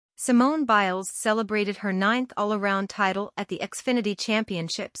Simone Biles celebrated her 9th all-around title at the XFinity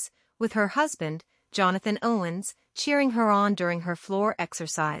Championships, with her husband, Jonathan Owens, cheering her on during her floor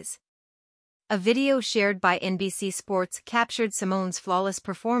exercise. A video shared by NBC Sports captured Simone's flawless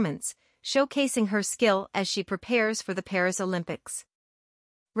performance, showcasing her skill as she prepares for the Paris Olympics.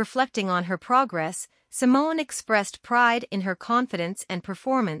 Reflecting on her progress, Simone expressed pride in her confidence and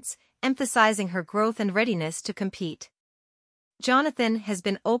performance, emphasizing her growth and readiness to compete. Jonathan has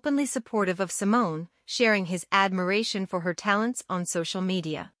been openly supportive of Simone, sharing his admiration for her talents on social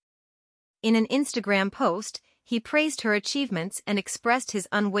media. In an Instagram post, he praised her achievements and expressed his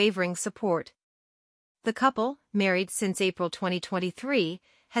unwavering support. The couple, married since April 2023,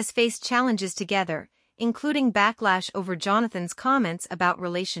 has faced challenges together, including backlash over Jonathan's comments about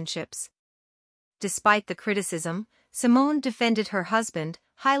relationships. Despite the criticism, Simone defended her husband,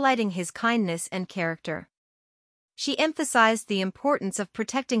 highlighting his kindness and character. She emphasized the importance of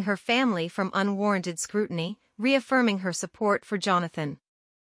protecting her family from unwarranted scrutiny, reaffirming her support for Jonathan.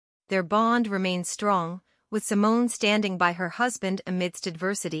 Their bond remains strong, with Simone standing by her husband amidst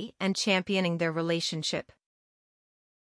adversity and championing their relationship.